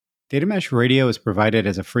Data Mesh Radio is provided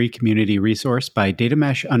as a free community resource by Data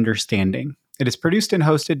Mesh Understanding. It is produced and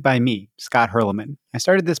hosted by me, Scott Hurleman. I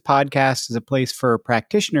started this podcast as a place for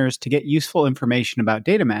practitioners to get useful information about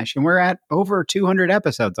data mesh, and we're at over 200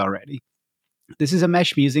 episodes already. This is a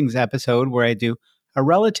Mesh Musings episode where I do a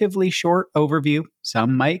relatively short overview,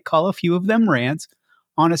 some might call a few of them rants,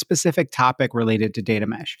 on a specific topic related to data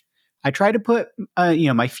mesh. I try to put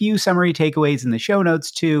my few summary takeaways in the show notes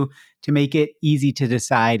too, to make it easy to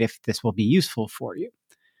decide if this will be useful for you.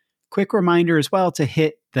 Quick reminder as well to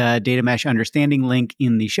hit the Data Mesh Understanding link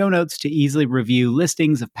in the show notes to easily review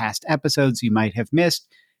listings of past episodes you might have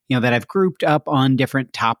missed, that I've grouped up on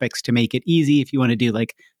different topics to make it easy if you want to do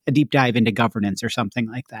like a deep dive into governance or something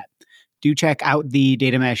like that. Do check out the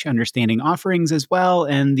Data Mesh Understanding offerings as well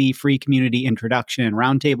and the free community introduction and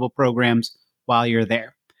roundtable programs while you're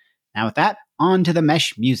there. Now with that, on to the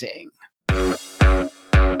Mesh Musing.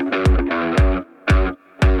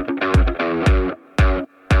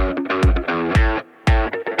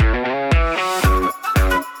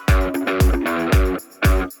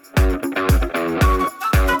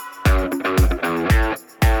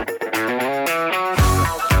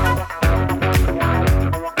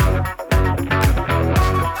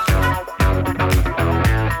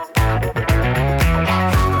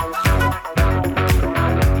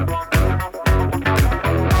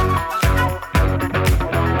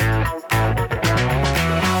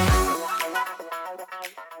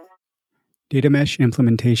 Data Mesh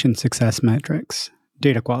Implementation Success Metrics,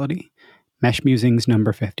 Data Quality, Mesh Musings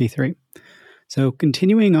number 53. So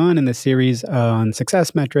continuing on in the series on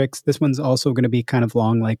success metrics, this one's also going to be kind of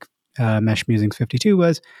long like Mesh Musings 52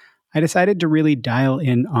 was. I decided to really dial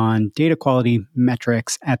in on data quality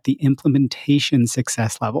metrics at the implementation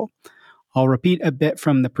success level. I'll repeat a bit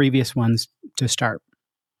from the previous ones to start.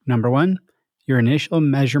 Number one, your initial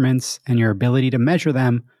measurements and your ability to measure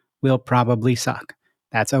them will probably suck.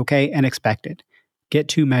 That's okay and expected. Get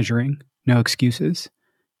to measuring, no excuses.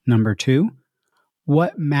 Number two,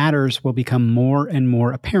 what matters will become more and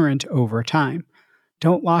more apparent over time.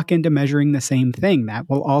 Don't lock into measuring the same thing. That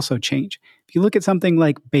will also change. If you look at something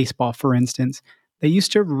like baseball, for instance, they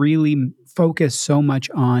used to really focus so much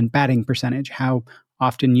on batting percentage, how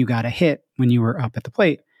often you got a hit when you were up at the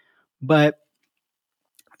plate. But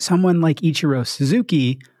someone like Ichiro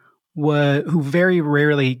Suzuki, who very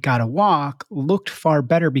rarely got a walk, looked far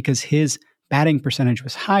better because his batting percentage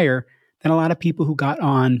was higher than a lot of people who got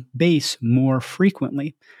on base more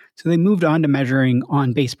frequently. So they moved on to measuring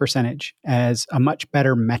on base percentage as a much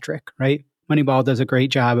better metric, right? Moneyball does a great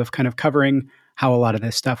job of kind of covering how a lot of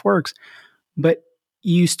this stuff works. But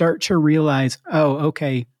you start to realize, oh,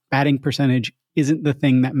 okay, batting percentage isn't the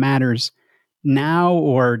thing that matters now,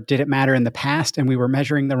 or did it matter in the past and we were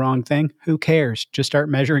measuring the wrong thing? Who cares? Just start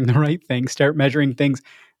measuring the right thing. Start measuring things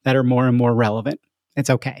that are more and more relevant.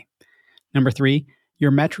 It's okay. Number three,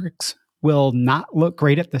 your metrics will not look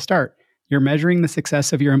great at the start. You're measuring the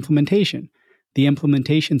success of your implementation. The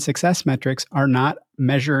implementation success metrics are not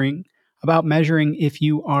measuring if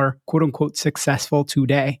you are quote unquote successful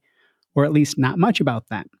today, or at least not much about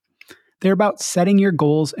that. They're about setting your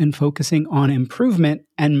goals and focusing on improvement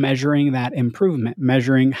and measuring that improvement,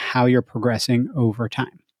 measuring how you're progressing over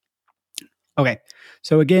time. Okay,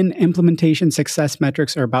 so again, implementation success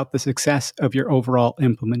metrics are about the success of your overall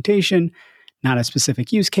implementation, not a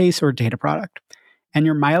specific use case or data product. And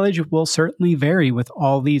your mileage will certainly vary with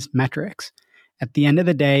all these metrics. At the end of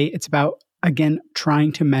the day, it's about, again,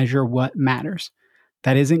 trying to measure what matters.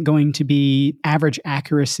 That isn't going to be average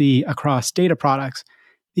accuracy across data products,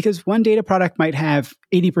 because one data product might have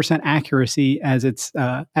 80% accuracy as its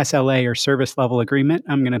SLA or service level agreement.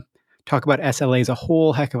 I'm going to talk about SLAs a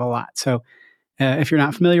whole heck of a lot. So if you're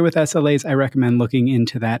not familiar with SLAs, I recommend looking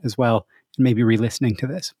into that as well and maybe re-listening to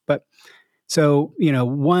this. But so,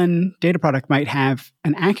 one data product might have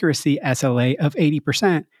an accuracy SLA of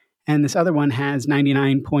 80%, and this other one has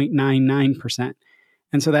 99.99%.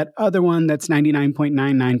 And so that other one that's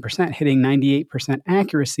 99.99% hitting 98%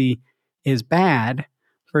 accuracy is bad,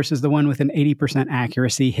 versus the one with an 80%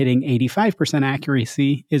 accuracy hitting 85%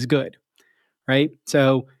 accuracy is good, right?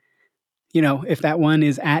 So, if that one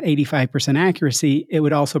is at 85% accuracy, it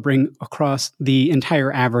would also bring across the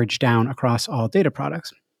entire average down across all data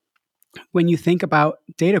products. When you think about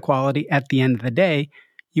data quality at the end of the day,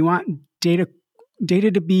 you want data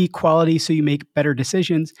to be quality so you make better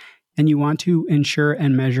decisions, and you want to ensure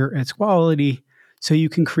and measure its quality so you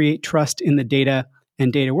can create trust in the data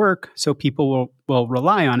and data work so people will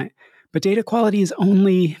rely on it. But data quality is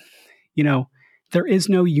only, there is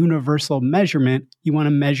no universal measurement. You want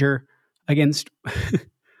to measure against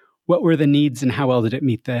what were the needs and how well did it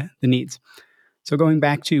meet the needs. So going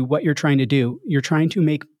back to what you're trying to do, you're trying to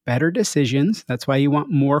make better decisions. That's why you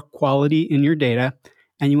want more quality in your data,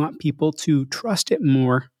 and you want people to trust it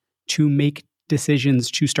more to make decisions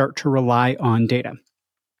to start to rely on data.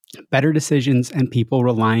 Better decisions and people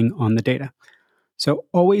relying on the data. So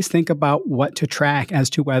always think about what to track as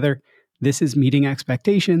to whether this is meeting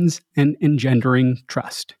expectations and engendering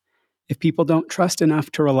trust. If people don't trust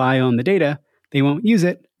enough to rely on the data, they won't use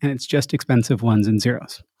it, and it's just expensive ones and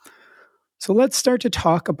zeros. So let's start to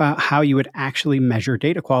talk about how you would actually measure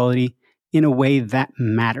data quality in a way that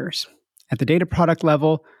matters. At the data product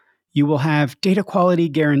level, you will have data quality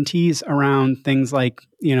guarantees around things like,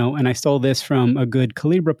 and I stole this from a good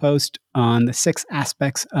Calibra post on the 6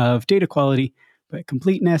 aspects of data quality, but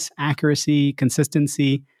completeness, accuracy,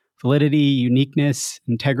 consistency, validity, uniqueness,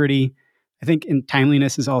 integrity. I think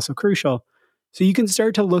timeliness is also crucial. So you can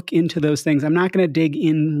start to look into those things. I'm not going to dig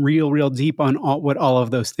in real deep on what all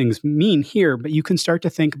of those things mean here, but you can start to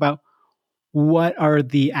think about what are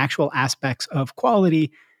the actual aspects of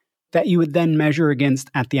quality that you would then measure against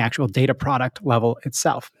at the actual data product level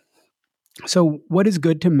itself. So what is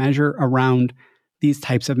good to measure around these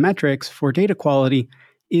types of metrics for data quality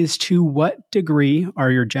is to what degree are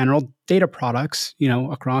your general data products,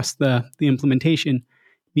 across the implementation,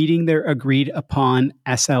 meeting their agreed upon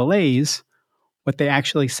SLAs, what they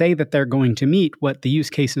actually say that they're going to meet, what the use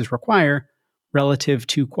cases require relative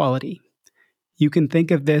to quality. You can think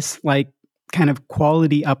of this like kind of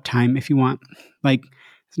quality uptime if you want. Like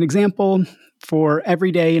as an example, for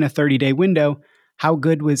every day in a 30-day window, how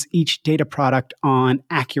good was each data product on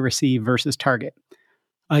accuracy versus target?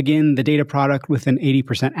 Again, the data product with an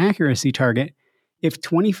 80% accuracy target, if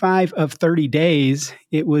 25 of 30 days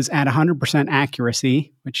it was at 100%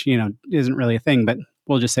 accuracy, which isn't really a thing, but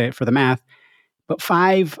we'll just say it for the math, but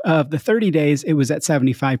 5 of the 30 days it was at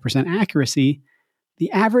 75% accuracy,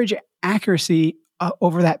 the average accuracy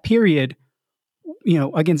over that period,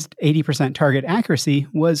 against 80% target accuracy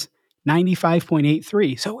was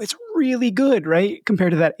 95.83. So it's really good, right?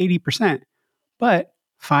 Compared to that 80%. But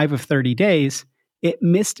 5 of 30 days, it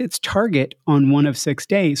missed its target on 1 of 6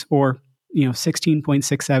 days, or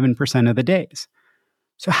 16.67% of the days.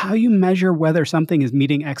 So how you measure whether something is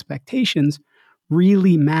meeting expectations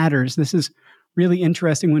really matters. This is really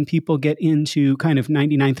interesting when people get into kind of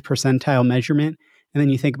 99th percentile measurement, and then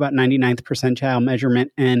you think about 99th percentile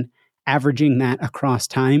measurement and averaging that across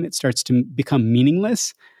time. It starts to become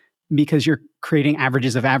meaningless because you're creating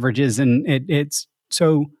averages of averages, and it's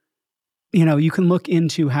so, you can look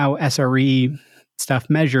into how SRE stuff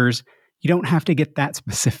measures. You don't have to get that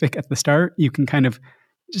specific at the start. You can kind of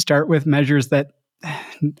start with measures that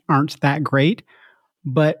aren't that great,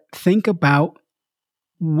 but think about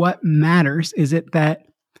what matters. Is it that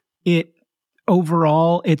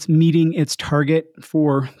overall it's meeting its target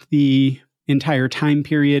for the entire time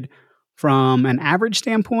period from an average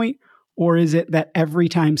standpoint? Or is it that every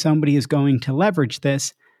time somebody is going to leverage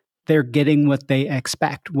this, they're getting what they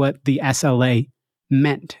expect, what the SLA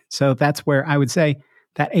meant? So that's where I would say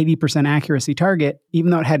that 80% accuracy target,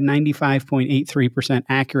 even though it had 95.83%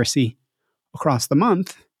 accuracy across the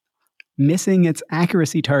month, missing its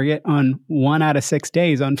accuracy target on 1 out of 6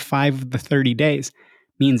 days on 5 of the 30 days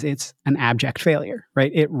means it's an abject failure,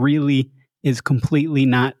 right? It really is completely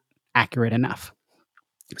not accurate enough.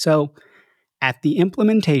 So at the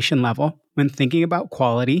implementation level, when thinking about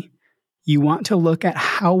quality, you want to look at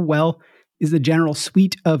how well is the general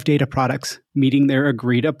suite of data products meeting their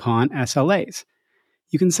agreed upon SLAs.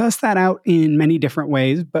 You can suss that out in many different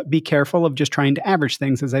ways, but be careful of just trying to average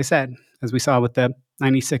things, as I said, as we saw with the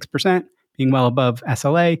 96% being well above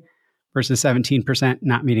SLA versus 17%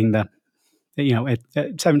 not meeting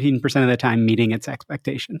 17% of the time meeting its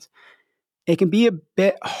expectations. It can be a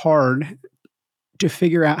bit hard to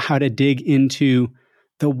figure out how to dig into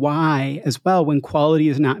the why as well when quality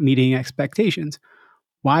is not meeting expectations.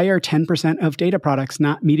 Why are 10% of data products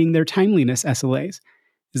not meeting their timeliness SLAs?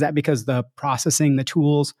 Is that because the processing, the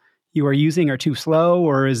tools you are using are too slow,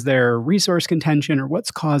 or is there resource contention, or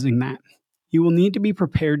what's causing that? You will need to be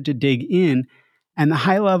prepared to dig in, and the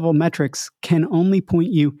high-level metrics can only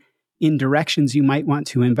point you in directions you might want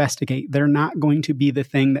to investigate. They're not going to be the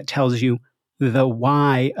thing that tells you the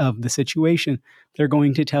why of the situation. They're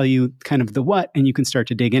going to tell you kind of the what, and you can start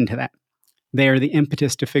to dig into that. They are the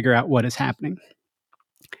impetus to figure out what is happening.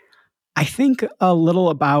 I think a little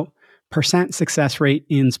about percent success rate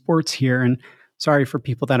in sports here, and sorry for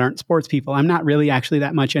people that aren't sports people. I'm not really actually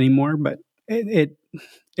that much anymore, but it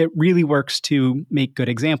really works to make good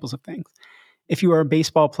examples of things. If you are a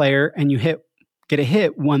baseball player and you get a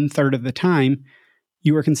hit 1/3 of the time,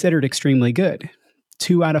 you are considered extremely good.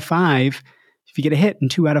 2 out of 5, if you get a hit in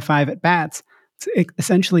 2 out of 5 at bats, It's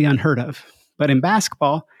essentially unheard of. But in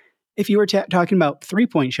basketball, if you were talking about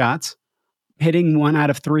 3-point shots, hitting 1 out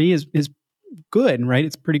of 3 is good, right?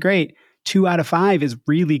 It's pretty great. 2 out of 5 is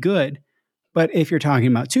really good. But if you're talking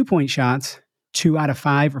about 2-point shots, 2 out of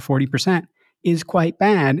 5 or 40% is quite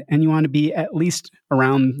bad. And you want to be at least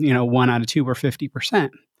around, 1 out of 2 or 50%.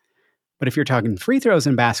 But if you're talking free throws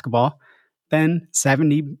in basketball, then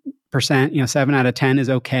 70%, 7 out of 10 is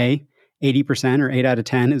okay. 80% or 8 out of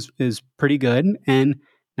 10 is pretty good. And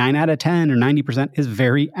 9 out of 10 or 90% is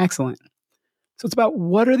very excellent. So it's about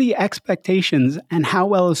what are the expectations and how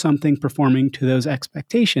well is something performing to those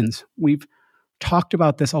expectations. We've talked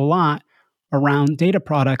about this a lot around data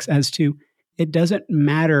products as to it doesn't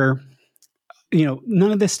matter,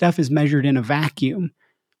 none of this stuff is measured in a vacuum.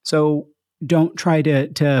 So don't try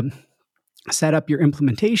to set up your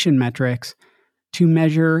implementation metrics to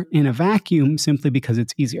measure in a vacuum simply because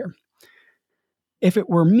it's easier. If it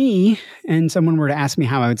were me and someone were to ask me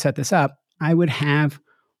how I would set this up, I would have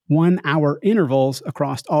 1-hour intervals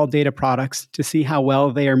across all data products to see how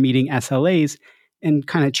well they are meeting SLAs and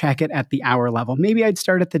kind of check it at the hour level. Maybe I'd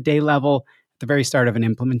start at the day level, at the very start of an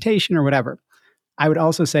implementation or whatever. I would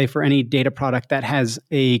also say for any data product that has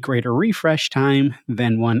a greater refresh time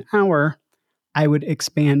than 1 hour, I would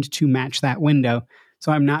expand to match that window.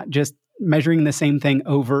 So I'm not just measuring the same thing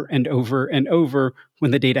over and over and over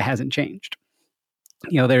when the data hasn't changed.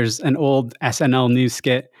 There's an old SNL news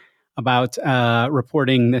skit about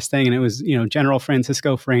reporting this thing, and it was, General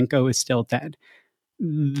Francisco Franco is still dead.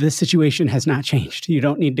 The situation has not changed. You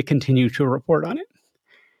don't need to continue to report on it.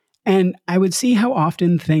 And I would see how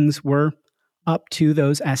often things were up to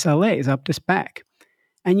those SLAs, up to spec.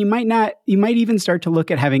 And you might even start to look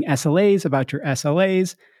at having SLAs about your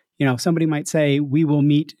SLAs. Somebody might say, we will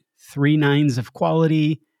meet 3 nines of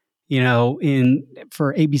quality,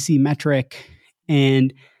 for ABC metric,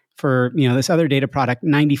 and for, this other data product,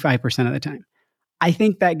 95% of the time. I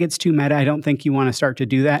think that gets too meta. I don't think you want to start to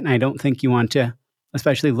do that. And I don't think you want to,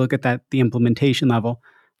 especially look at the implementation level.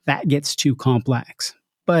 That gets too complex.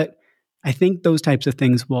 But I think those types of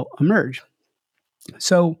things will emerge.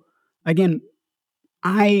 So again,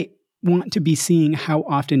 I want to be seeing how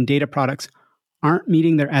often data products aren't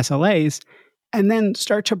meeting their SLAs and then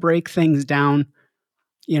start to break things down.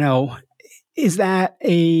 Is that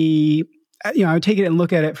I would take it and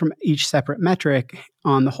look at it from each separate metric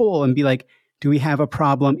on the whole and be like, do we have a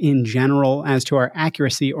problem in general as to our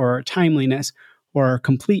accuracy or our timeliness or our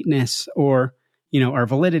completeness or, our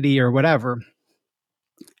validity or whatever?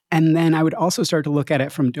 And then I would also start to look at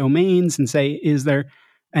it from domains and say, is there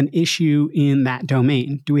an issue in that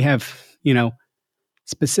domain? Do we have,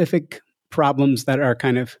 specific problems that are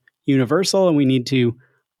kind of universal and we need to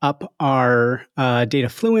up our data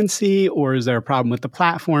fluency, or is there a problem with the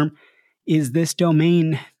platform? Is this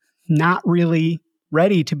domain not really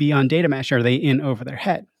ready to be on data mesh? Are they in over their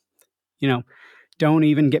head? Don't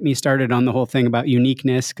even get me started on the whole thing about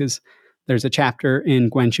uniqueness, because there's a chapter in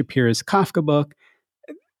Gwen Shapira's Kafka book.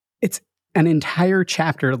 It's an entire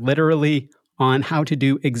chapter literally on how to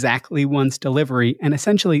do exactly once delivery. And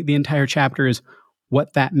essentially the entire chapter is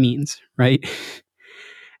what that means, right?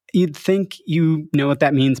 You'd think you know what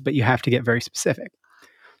that means, but you have to get very specific.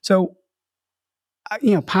 So,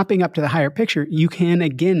 popping up to the higher picture, you can,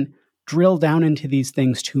 again, drill down into these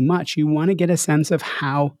things too much. You want to get a sense of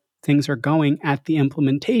how things are going at the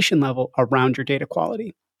implementation level around your data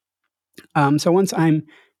quality. So once I'm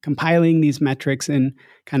compiling these metrics in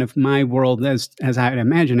kind of my world as I would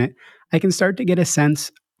imagine it, I can start to get a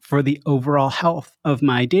sense for the overall health of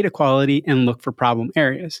my data quality and look for problem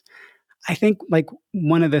areas. I think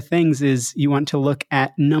one of the things is you want to look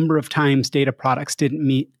at number of times data products didn't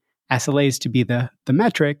meet SLAs to be the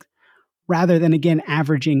metric, rather than, again,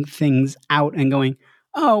 averaging things out and going,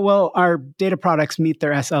 oh, well, our data products meet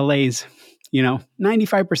their SLAs,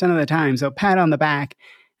 95% of the time. So pat on the back,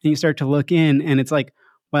 and you start to look in and it's like,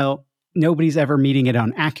 well, nobody's ever meeting it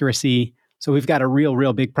on accuracy. So we've got a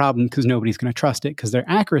real big problem because nobody's going to trust it because their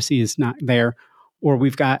accuracy is not there. Or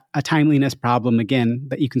we've got a timeliness problem, again,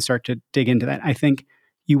 that you can start to dig into that. I think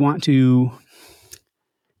you want to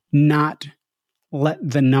not let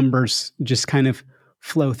the numbers just kind of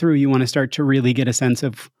flow through. You want to start to really get a sense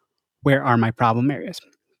of where are my problem areas.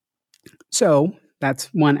 So that's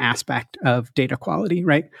one aspect of data quality,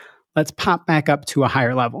 right? Let's pop back up to a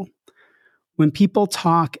higher level. When people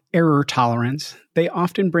talk error tolerance, they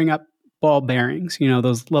often bring up ball bearings,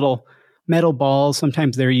 those little metal balls.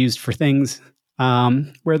 Sometimes they're used for things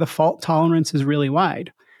where the fault tolerance is really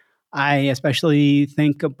wide. I especially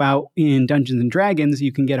think about in Dungeons and Dragons,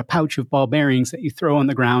 you can get a pouch of ball bearings that you throw on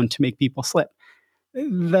the ground to make people slip.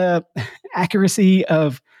 The accuracy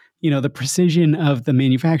of, the precision of the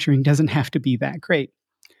manufacturing doesn't have to be that great.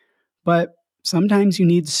 But sometimes you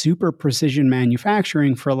need super precision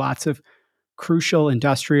manufacturing for lots of crucial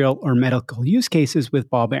industrial or medical use cases with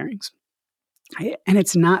ball bearings. And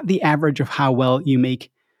it's not the average of how well you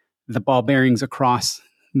make the ball bearings across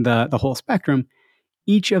the whole spectrum.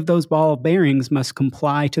 Each of those ball bearings must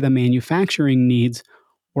comply to the manufacturing needs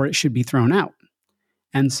or it should be thrown out.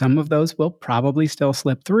 And some of those will probably still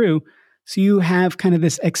slip through. So you have kind of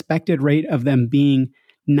this expected rate of them being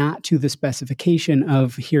not to the specification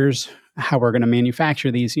of here's how we're going to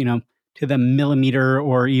manufacture these, to the millimeter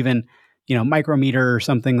or even, micrometer or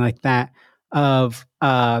something like that of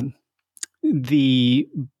the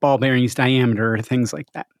ball bearing's diameter or things like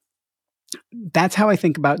that. That's how I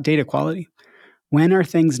think about data quality. When are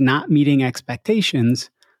things not meeting expectations?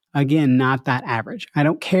 Again, not that average. I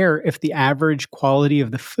don't care if the average quality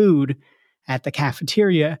of the food at the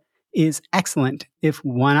cafeteria is excellent. If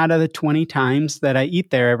 1 out of the 20 times that I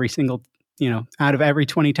eat there out of every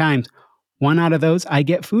 20 times, 1 out of those, I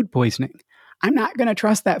get food poisoning. I'm not going to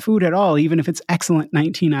trust that food at all, even if it's excellent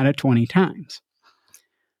 19 out of 20 times.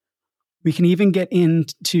 We can even get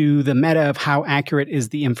into the meta of how accurate is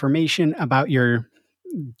the information about your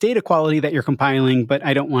data quality that you're compiling, but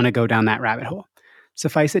I don't want to go down that rabbit hole.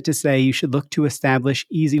 Suffice it to say, you should look to establish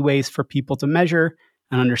easy ways for people to measure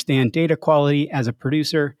and understand data quality as a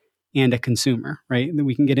producer and a consumer, right?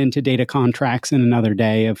 We can get into data contracts in another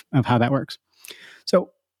day of how that works.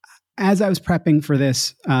 So as I was prepping for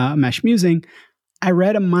this Mesh Musing, I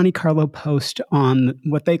read a Monte Carlo post on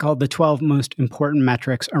what they called the 12 most important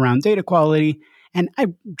metrics around data quality. And I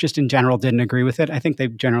just in general didn't agree with it. I think they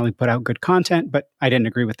generally put out good content, but I didn't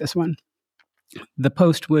agree with this one. The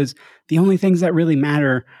post was the only things that really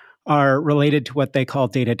matter are related to what they call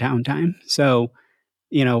data downtime. So,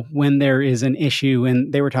 when there is an issue,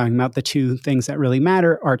 and they were talking about the two things that really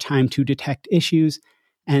matter are time to detect issues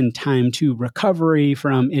and time to recovery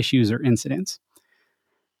from issues or incidents.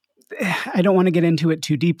 I don't want to get into it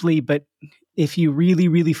too deeply, but if you really,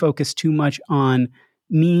 really focus too much on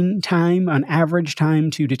mean time, on average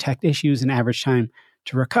time to detect issues and average time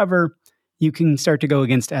to recover, you can start to go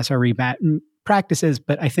against SRE practices.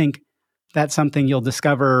 But I think that's something you'll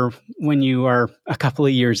discover when you are a couple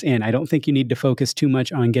of years in. I don't think you need to focus too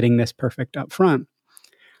much on getting this perfect up front.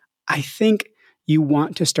 I think you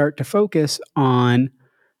want to start to focus on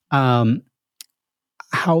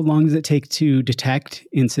how long does it take to detect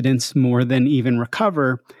incidents more than even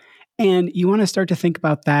recover? And you want to start to think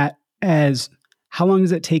about that as how long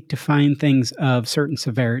does it take to find things of certain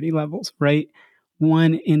severity levels, right?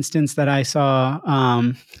 One instance that I saw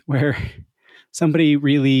where somebody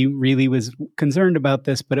really, really was concerned about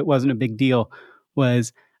this, but it wasn't a big deal,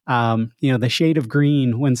 was the shade of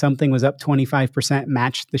green when something was up 25%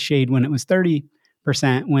 matched the shade when it was 30%,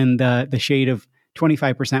 when the shade of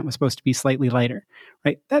 25% was supposed to be slightly lighter,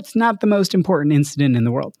 right? That's not the most important incident in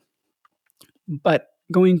the world. But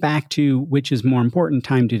going back to which is more important,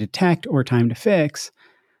 time to detect or time to fix,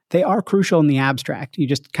 they are crucial in the abstract. You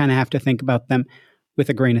just kind of have to think about them with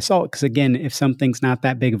a grain of salt. Because again, if something's not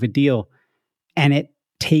that big of a deal and it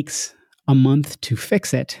takes a month to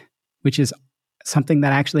fix it, which is something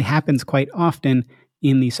that actually happens quite often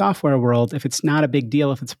in the software world, if it's not a big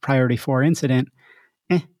deal, if it's a priority 4 incident,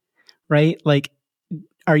 right? Like,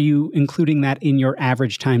 are you including that in your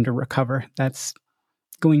average time to recover? That's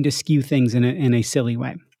going to skew things in a silly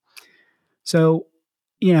way. So,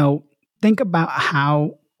 think about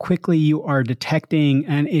how quickly you are detecting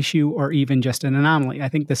an issue or even just an anomaly. I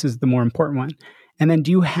think this is the more important one. And then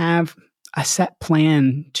do you have a set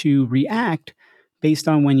plan to react based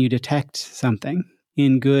on when you detect something?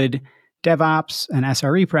 In good DevOps and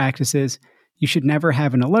SRE practices, you should never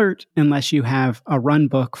have an alert unless you have a run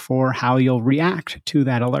book for how you'll react to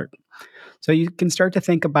that alert. So you can start to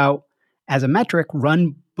think about, as a metric,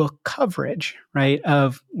 run book coverage, right?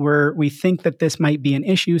 Of where we think that this might be an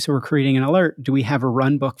issue, so we're creating an alert. Do we have a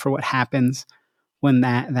run book for what happens when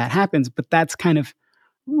that happens? But that's kind of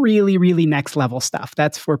really, really next level stuff.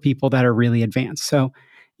 That's for people that are really advanced. So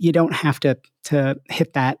you don't have to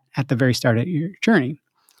hit that at the very start of your journey.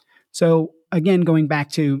 So again, going back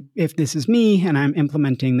to if this is me and I'm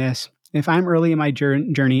implementing this, if I'm early in my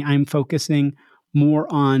journey, I'm focusing more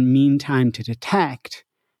on mean time to detect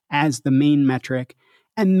as the main metric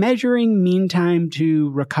and measuring mean time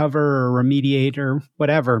to recover or remediate or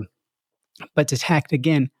whatever. But detect,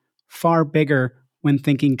 again, far bigger when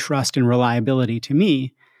thinking trust and reliability to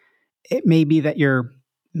me. It may be that your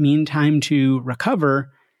mean time to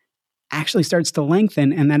recover actually starts to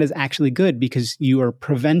lengthen, and that is actually good because you are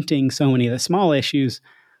preventing so many of the small issues.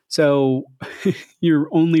 So you're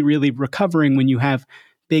only really recovering when you have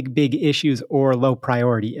big issues or low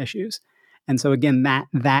priority issues. And so again,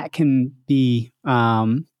 that can be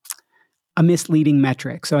a misleading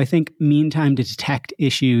metric. So I think mean time to detect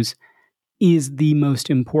issues is the most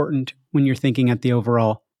important when you're thinking at the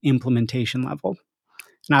overall implementation level.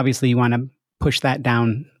 And obviously you want to push that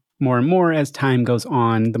down more and more as time goes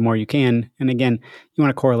on, the more you can. And again, you want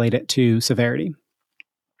to correlate it to severity.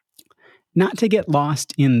 Not to get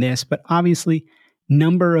lost in this, but obviously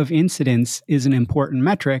number of incidents is an important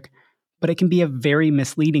metric, but it can be a very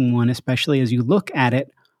misleading one, especially as you look at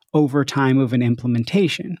it over time of an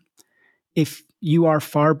implementation. If you are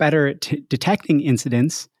far better at detecting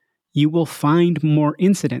incidents, you will find more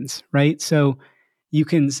incidents, right? So you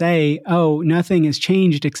can say, oh, nothing has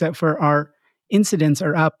changed except for our incidents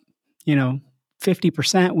are up,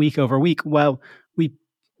 50% week over week. Well, we,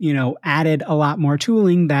 added a lot more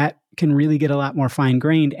tooling that can really get a lot more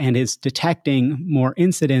fine-grained and is detecting more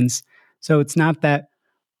incidents. So it's not that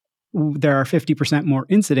there are 50% more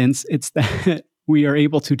incidents, it's that we are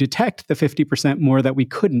able to detect the 50% more that we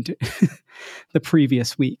couldn't the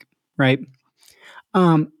previous week, right?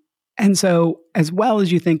 And so as well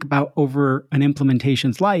as you think about over an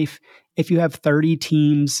implementation's life, if you have 30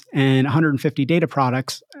 teams and 150 data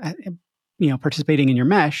products, participating in your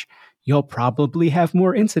mesh, you'll probably have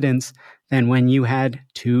more incidents than when you had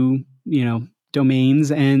 2,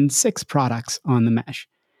 domains and 6 products on the mesh.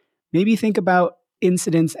 Maybe think about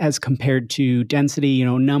incidents as compared to density,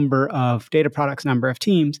 number of data products, number of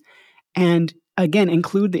teams, and again,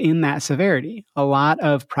 include in that severity. A lot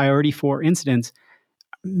of priority 4 incidents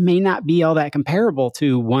may not be all that comparable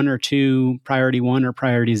to 1 or 2 priority 1 or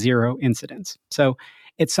priority 0 incidents. So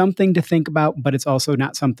it's something to think about, but it's also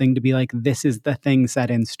not something to be like, this is the thing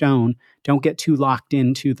set in stone. Don't get too locked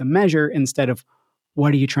into the measure instead of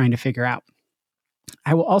what are you trying to figure out?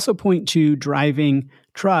 I will also point to driving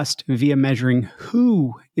trust via measuring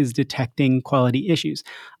who is detecting quality issues.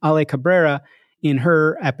 Ale Cabrera, in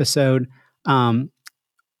her episode,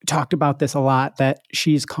 talked about this a lot, that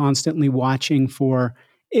she's constantly watching for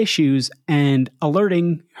issues and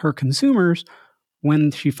alerting her consumers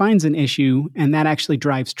when she finds an issue, and that actually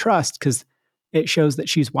drives trust because it shows that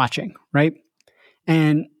she's watching, right?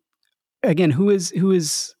 And again, who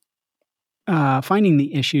is finding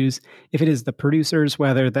the issues? If it is the producers,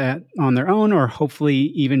 whether that on their own or hopefully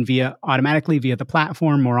even automatically via the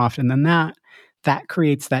platform, more often than that, that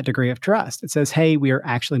creates that degree of trust. It says, hey, we are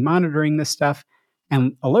actually monitoring this stuff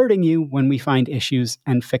and alerting you when we find issues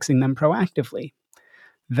and fixing them proactively.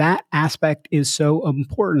 That aspect is so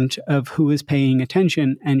important of who is paying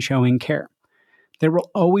attention and showing care. There will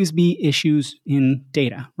always be issues in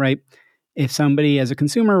data, right? If somebody as a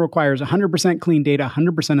consumer requires 100% clean data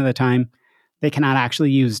 100% of the time, they cannot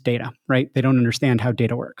actually use data, right? They don't understand how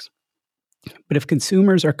data works. But if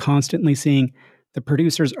consumers are constantly seeing the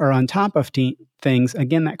producers are on top of things,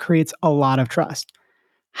 again, that creates a lot of trust.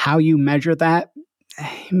 How you measure that,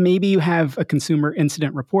 maybe you have a consumer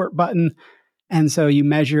incident report button, and so you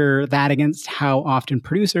measure that against how often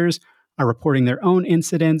producers are reporting their own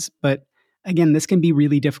incidents. But again, this can be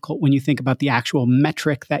really difficult when you think about the actual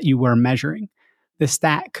metric that you were measuring. The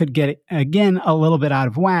stat could get, again, a little bit out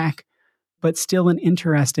of whack, but still an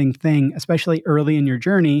interesting thing, especially early in your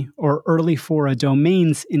journey or early for a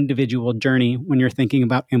domain's individual journey when you're thinking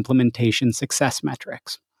about implementation success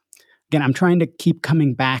metrics. Again, I'm trying to keep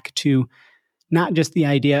coming back to not just the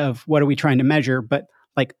idea of what are we trying to measure, but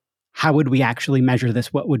like, how would we actually measure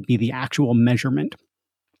this? What would be the actual measurement?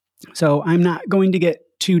 So I'm not going to get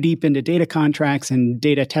too deep into data contracts and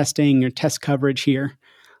data testing or test coverage here.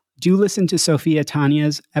 Do listen to Sophia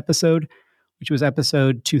Tanya's episode, which was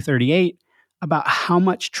episode 238, about how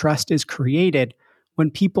much trust is created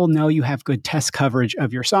when people know you have good test coverage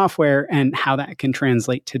of your software and how that can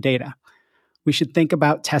translate to data. We should think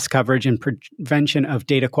about test coverage and prevention of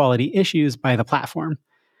data quality issues by the platform.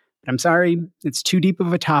 But I'm sorry, it's too deep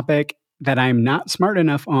of a topic that I'm not smart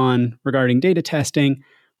enough on regarding data testing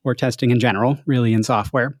or testing in general, really in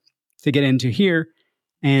software, to get into here.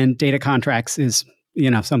 And data contracts is,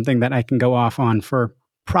 something that I can go off on for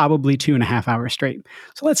probably 2.5 hours straight.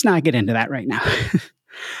 So let's not get into that right now.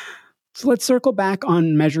 So let's circle back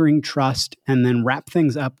on measuring trust and then wrap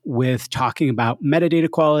things up with talking about metadata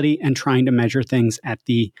quality and trying to measure things at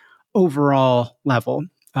the overall level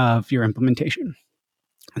of your implementation.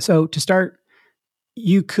 So to start,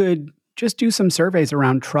 you could just do some surveys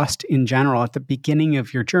around trust in general at the beginning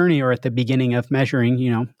of your journey or at the beginning of measuring.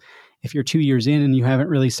 If you're 2 years in and you haven't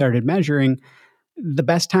really started measuring, the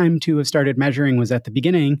best time to have started measuring was at the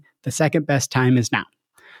beginning. The second best time is now.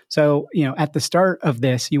 So, at the start of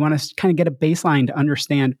this, you want to kind of get a baseline to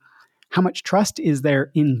understand how much trust is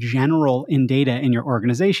there in general in data in your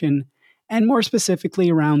organization, and more specifically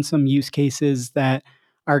around some use cases that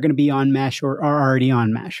are going to be on mesh or are already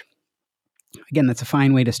on mesh. Again, that's a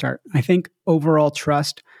fine way to start. I think overall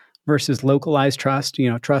trust versus localized trust,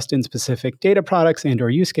 trust in specific data products and or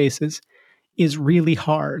use cases is really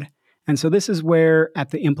hard. And so this is where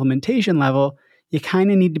at the implementation level, you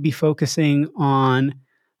kind of need to be focusing on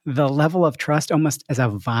the level of trust almost as a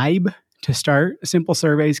vibe to start. Simple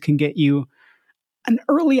surveys can get you an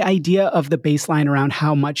early idea of the baseline around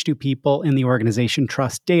how much do people in the organization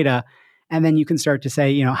trust data. And then you can start to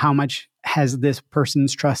say, how much has this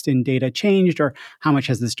person's trust in data changed, or how much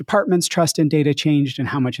has this department's trust in data changed, and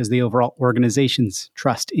how much has the overall organization's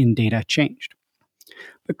trust in data changed.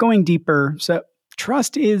 But going deeper, so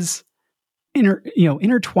trust is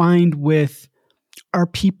intertwined with, are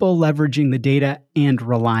people leveraging the data and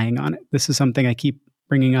relying on it? This is something I keep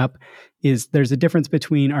bringing up, is there's a difference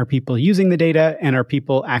between are people using the data and are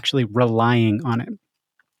people actually relying on it.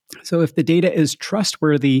 So if the data is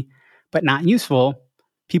trustworthy but not useful,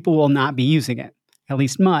 people will not be using it, at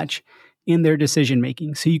least much, in their decision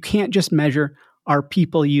making. So you can't just measure, are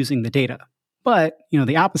people using the data? But,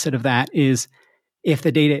 the opposite of that is if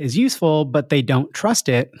the data is useful but they don't trust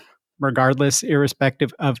it, regardless,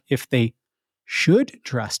 irrespective of if they should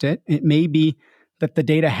trust it, it may be that the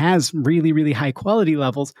data has really, really high quality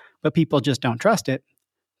levels, but people just don't trust it.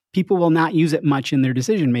 People will not use it much in their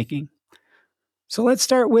decision making. So let's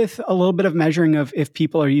start with a little bit of measuring of if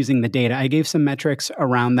people are using the data. I gave some metrics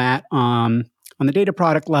around that on the data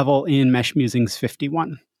product level in Mesh Musings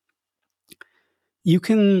 51. You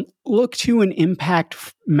can look to an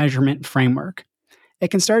impact measurement framework.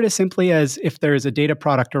 It can start as simply as if there is a data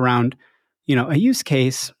product around, a use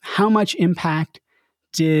case, how much impact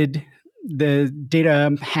did the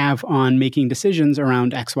data have on making decisions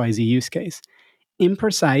around XYZ use case?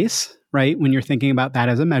 Imprecise, right, when you're thinking about that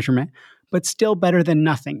as a measurement, but still better than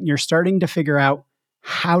nothing. You're starting to figure out,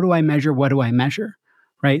 how do I measure? What do I measure?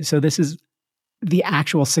 Right? So this is the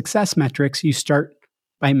actual success metrics. You start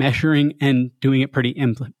by measuring and doing it pretty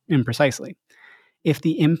imprecisely. If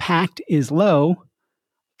the impact is low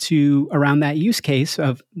to around that use case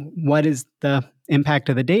of what is the impact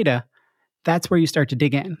of the data, that's where you start to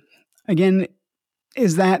dig in. Again,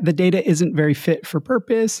 is that the data isn't very fit for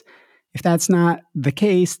purpose? If that's not the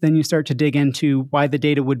case, then you start to dig into why the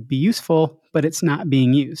data would be useful, but it's not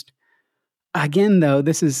being used. Again, though,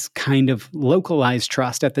 this is kind of localized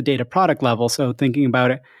trust at the data product level. So thinking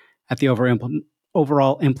about it at the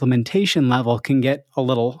overall implementation level you can get a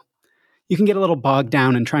little bogged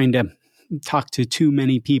down in trying to talk to too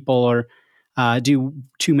many people or do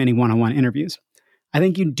too many one-on-one interviews. I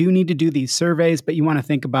think you do need to do these surveys, but you want to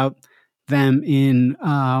think about them in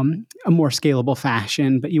a more scalable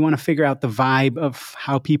fashion. But you want to figure out the vibe of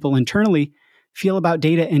how people internally feel about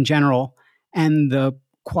data in general and the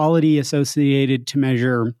quality associated to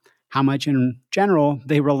measure how much in general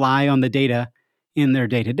they rely on the data in their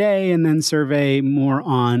day-to-day, and then survey more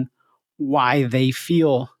on why they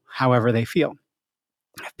feel however they feel.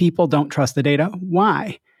 If people don't trust the data,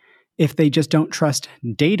 why? If they just don't trust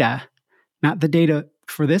data, not the data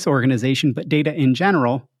for this organization, but data in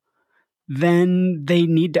general, then they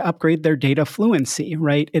need to upgrade their data fluency,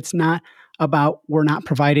 right? It's not about we're not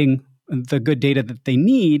providing the good data that they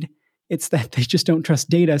need. It's that they just don't trust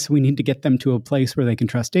data, so we need to get them to a place where they can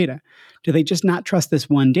trust data. Do they just not trust this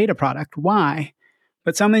one data product? Why?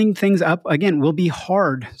 But summing things up, again, will be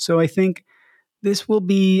hard. So I think this will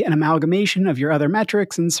be an amalgamation of your other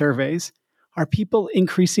metrics and surveys. Are people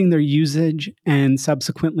increasing their usage and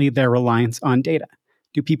subsequently their reliance on data?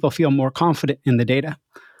 Do people feel more confident in the data?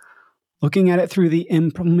 Looking at it through the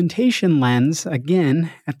implementation lens,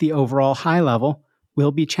 again, at the overall high level,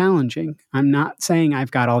 will be challenging. I'm not saying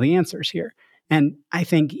I've got all the answers here. And I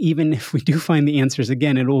think even if we do find the answers,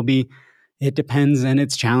 again, it depends and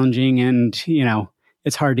it's challenging and,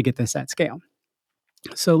 it's hard to get this at scale.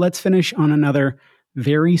 So let's finish on another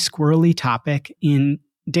very squirrely topic in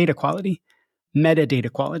data quality,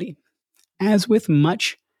 metadata quality. As with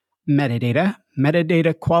much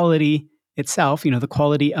metadata quality itself, the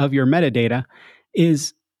quality of your metadata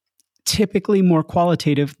is typically more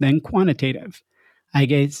qualitative than quantitative. I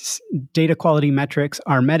guess data quality metrics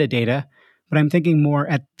are metadata, but I'm thinking more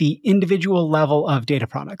at the individual level of data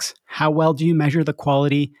products. How well do you measure the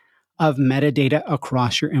quality of metadata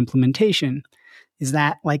across your implementation? Is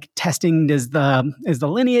that like testing, is the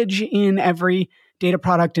lineage in every data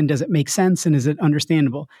product and does it make sense and is it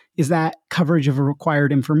understandable? Is that coverage of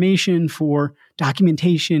required information for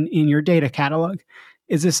documentation in your data catalog?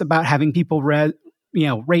 Is this about having people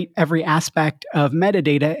rate every aspect of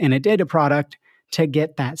metadata in a data product to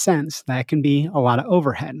get that sense. That can be a lot of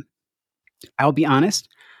overhead. I'll be honest,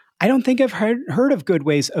 I don't think I've heard of good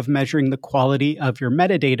ways of measuring the quality of your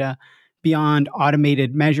metadata beyond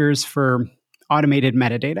automated measures for automated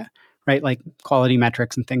metadata, right? Like quality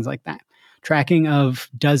metrics and things like that. Tracking of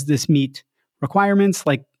does this meet requirements,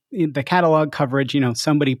 like in the catalog coverage,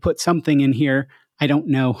 somebody put something in here. I don't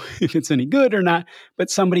know if it's any good or not,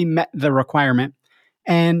 but somebody met the requirement.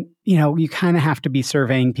 And, you kind of have to be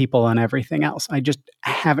surveying people on everything else. I just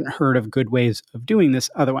haven't heard of good ways of doing this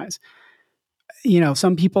otherwise.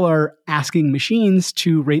 Some people are asking machines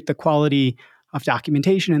to rate the quality of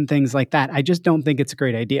documentation and things like that. I just don't think it's a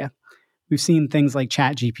great idea. We've seen things like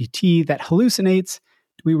ChatGPT that hallucinates.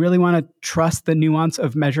 Do we really want to trust the nuance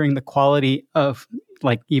of measuring the quality of,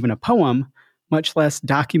 like, even a poem, much less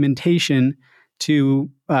documentation to,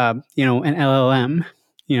 an LLM,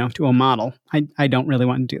 to a model? I don't really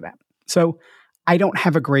want to do that. So I don't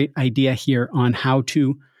have a great idea here on how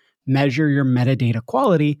to measure your metadata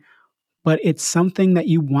quality, but it's something that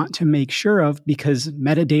you want to make sure of because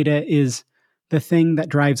metadata is the thing that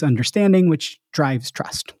drives understanding, which drives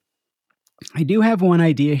trust. I do have one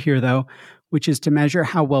idea here, though, which is to measure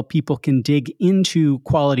how well people can dig into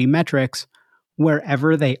quality metrics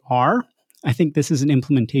wherever they are. I think this is an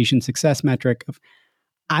implementation success metric of,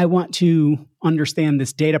 I want to understand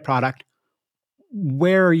this data product.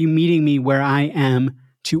 Where are you meeting me where I am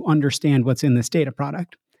to understand what's in this data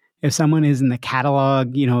product? If someone is in the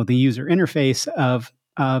catalog, the user interface of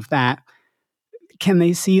that, can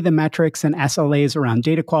they see the metrics and SLAs around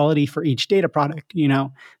data quality for each data product?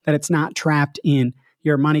 That it's not trapped in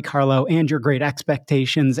your Monte Carlo and your great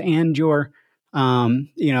expectations and your,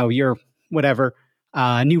 your whatever,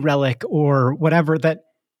 New Relic or whatever, that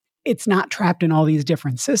it's not trapped in all these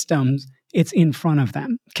different systems. It's in front of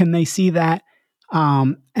them. Can they see that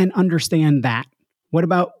and understand that? What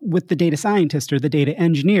about with the data scientist or the data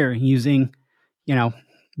engineer using,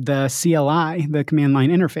 the CLI, the command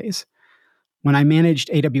line interface? When I managed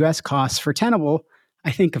AWS costs for Tenable,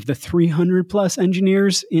 I think of the 300 plus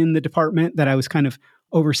engineers in the department that I was kind of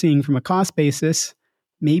overseeing from a cost basis,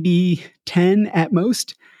 maybe 10 at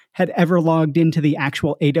most had ever logged into the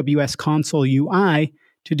actual AWS console UI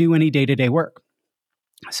to do any day-to-day work.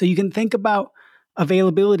 So you can think about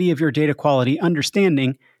availability of your data quality,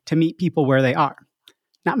 understanding to meet people where they are.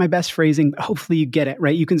 Not my best phrasing, but hopefully you get it,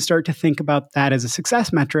 right? You can start to think about that as a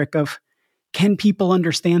success metric of, can people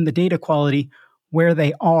understand the data quality where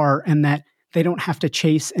they are and that they don't have to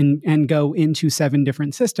chase and go into 7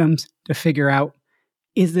 different systems to figure out,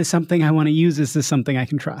 is this something I want to use? Is this something I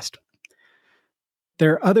can trust?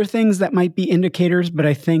 There are other things that might be indicators, but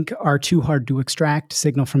I think are too hard to extract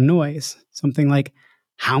signal from noise. Something like,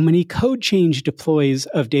 how many code change deploys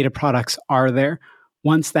of data products are there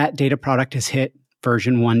once that data product has hit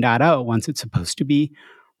version 1.0, once it's supposed to be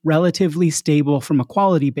relatively stable from a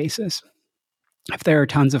quality basis? If there are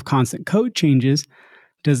tons of constant code changes,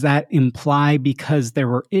 does that imply because there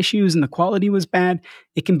were issues and the quality was bad?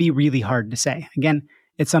 It can be really hard to say. Again,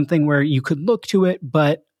 it's something where you could look to it,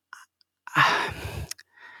 but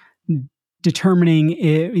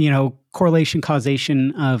determining, correlation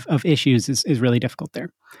causation of issues is really difficult there.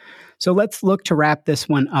 So let's look to wrap this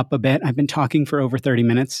one up a bit. I've been talking for over 30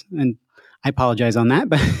 minutes, and I apologize on that,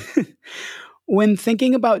 but when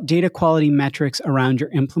thinking about data quality metrics around your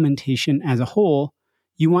implementation as a whole,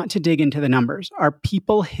 you want to dig into the numbers. Are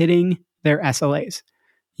people hitting their SLAs?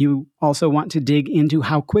 You also want to dig into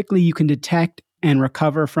how quickly you can detect and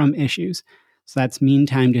recover from issues. So that's mean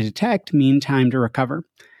time to detect, mean time to recover.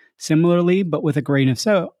 Similarly, but with a grain of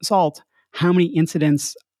salt, how many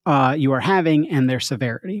incidents you are having and their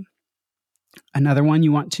severity. Another one,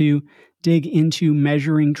 you want to dig into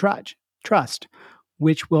measuring trust,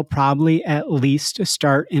 which will probably at least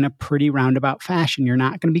start in a pretty roundabout fashion. You're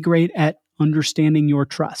not going to be great at understanding your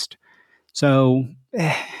trust. So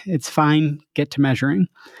it's fine, get to measuring.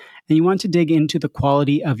 And you want to dig into the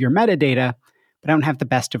quality of your metadata, but I don't have the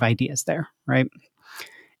best of ideas there, right?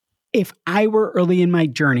 If I were early in my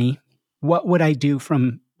journey, what would I do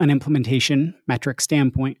from an implementation metric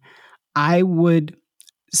standpoint? I would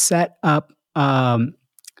set up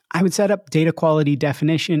data quality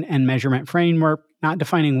definition and measurement framework, not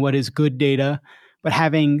defining what is good data, but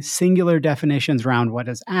having singular definitions around what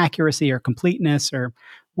does accuracy or completeness or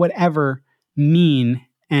whatever mean,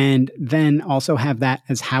 and then also have that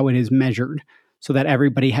as how it is measured so that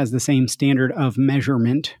everybody has the same standard of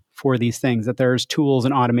measurement for these things, that there's tools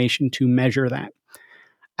and automation to measure that.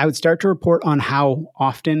 I would start to report on how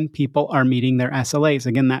often people are meeting their SLAs.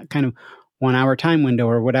 Again, that kind of 1 hour time window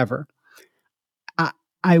or whatever.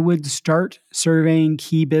 I would start surveying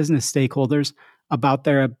key business stakeholders about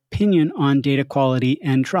their opinion on data quality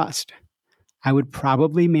and trust. I would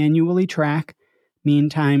probably manually track mean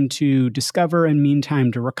time to discover and mean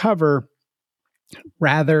time to recover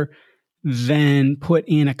rather than put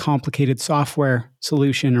in a complicated software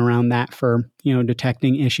solution around that for,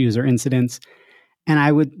 detecting issues or incidents. And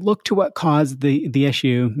I would look to what caused the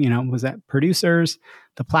issue. Was that producers,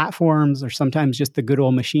 the platforms, or sometimes just the good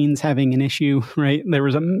old machines having an issue, right? There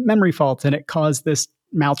was a memory fault and it caused this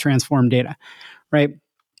maltransformed data, right?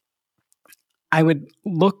 I would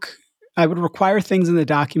require things in the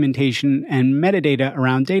documentation and metadata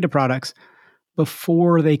around data products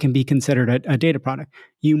before they can be considered a data product.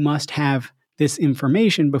 You must have this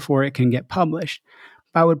information before it can get published.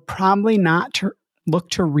 But I would probably not look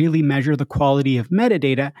to really measure the quality of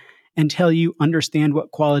metadata until you understand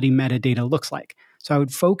what quality metadata looks like. So I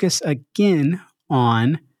would focus again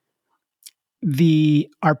on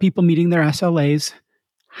are people meeting their SLAs?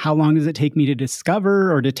 How long does it take me to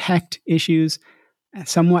discover or detect issues?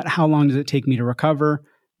 Somewhat, how long does it take me to recover?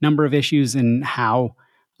 Number of issues and how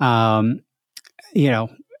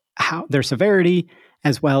their severity,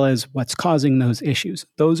 as well as what's causing those issues.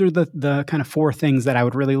 Those are the kind of four things that I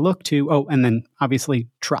would really look to. Oh, and then obviously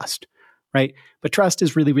trust, right? But trust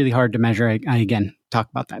is really, really hard to measure. I again talk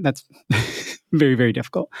about that. That's very, very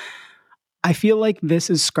difficult. I feel like this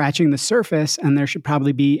is scratching the surface, and there should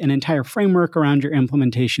probably be an entire framework around your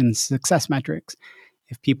implementation success metrics.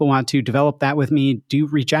 If people want to develop that with me, do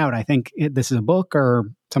reach out. I think this is a book or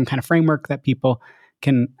some kind of framework that people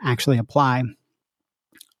can actually apply.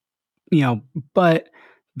 But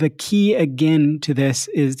the key again to this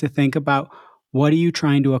is to think about what are you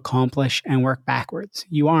trying to accomplish and work backwards.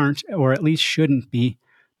 You aren't, or at least shouldn't be,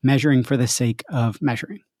 measuring for the sake of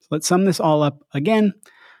measuring. So let's sum this all up again.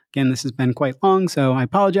 Again, this has been quite long, so I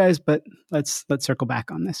apologize, but let's circle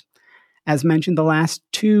back on this. As mentioned, the last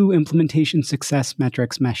two implementation success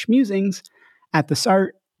metrics mesh musings. At the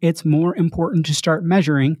start, it's more important to start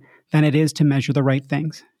measuring than it is to measure the right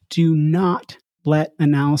things. Do not let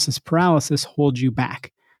analysis paralysis hold you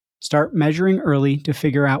back. Start measuring early to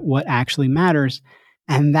figure out what actually matters,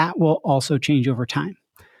 and that will also change over time.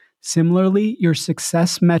 Similarly, your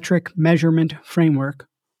success metric measurement framework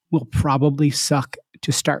will probably suck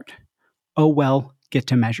to start. Oh well, get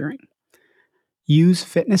to measuring. Use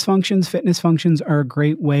fitness functions. Fitness functions are a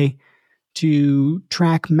great way to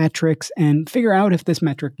track metrics and figure out if this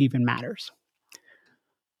metric even matters.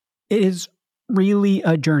 It is really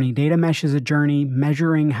a journey. Data mesh is a journey.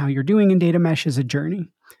 Measuring how you're doing in data mesh is a journey.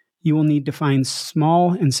 You will need to find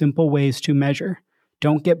small and simple ways to measure.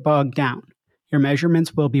 Don't get bogged down. Your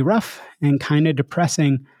measurements will be rough and kind of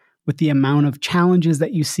depressing with the amount of challenges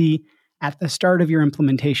that you see at the start of your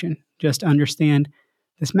implementation. Just understand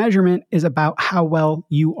this measurement is about how well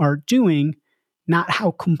you are doing, not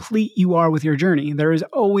how complete you are with your journey. There is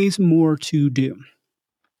always more to do.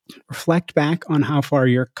 Reflect back on how far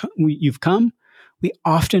you've come. We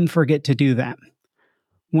often forget to do that.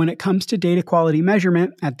 When it comes to data quality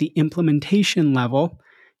measurement at the implementation level,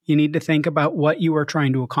 you need to think about what you are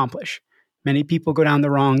trying to accomplish. Many people go down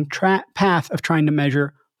the wrong path of trying to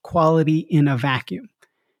measure quality in a vacuum.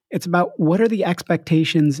 It's about what are the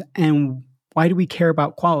expectations and why do we care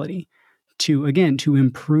about quality? To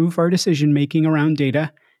improve our decision making around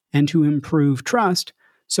data and to improve trust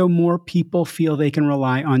so more people feel they can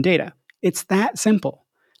rely on data. It's that simple.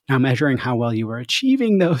 Now, measuring how well you are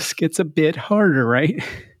achieving those gets a bit harder, right?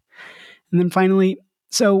 And then finally,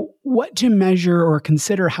 so what to measure or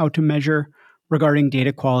consider how to measure regarding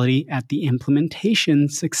data quality at the implementation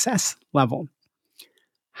success level.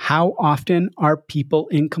 How often are people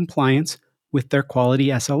in compliance with their quality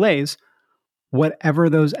SLAs, whatever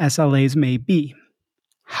those SLAs may be?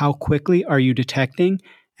 How quickly are you detecting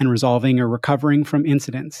and resolving or recovering from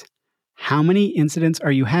incidents? How many incidents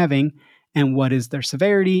are you having and what is their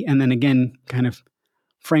severity? And then again, kind of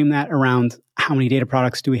frame that around how many data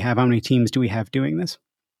products do we have? How many teams do we have doing this?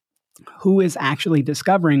 Who is actually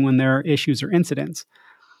discovering when there are issues or incidents?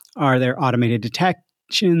 Are there automated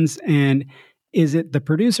detections? And is it the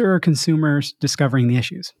producer or consumers discovering the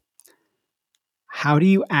issues? How do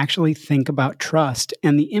you actually think about trust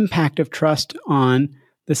and the impact of trust on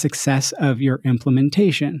the success of your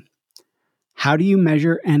implementation? How do you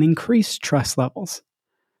measure and increase trust levels?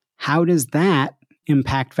 How does that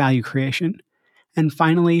impact value creation? And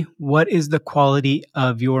finally, what is the quality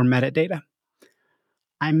of your metadata?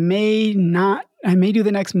 I may do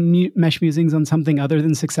the next mesh musings on something other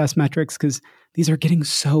than success metrics because these are getting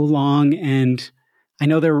so long and I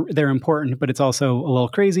know they're important, but it's also a little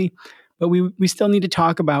crazy. But we still need to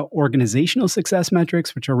talk about organizational success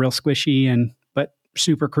metrics, which are real squishy but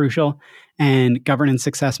super crucial, and governance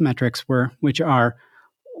success metrics, which are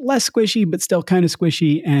less squishy, but still kind of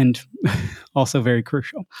squishy and also very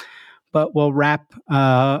crucial. But we'll wrap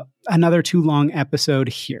another too long episode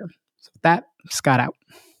here. So with that, Scott out.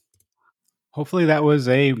 Hopefully that was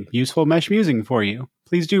a useful mesh musing for you.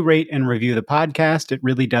 Please do rate and review the podcast. It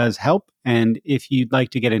really does help. And if you'd like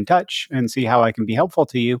to get in touch and see how I can be helpful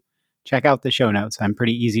to you, check out the show notes. I'm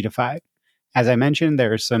pretty easy to find. As I mentioned,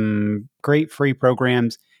 there are some great free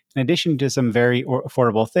programs in addition to some very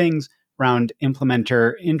affordable things around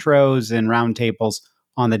implementer intros and roundtables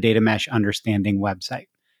on the Data Mesh Understanding website.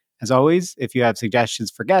 As always, if you have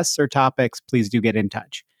suggestions for guests or topics, please do get in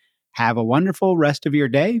touch. Have a wonderful rest of your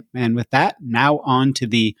day. And with that, now on to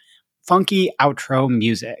the funky outro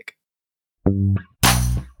music.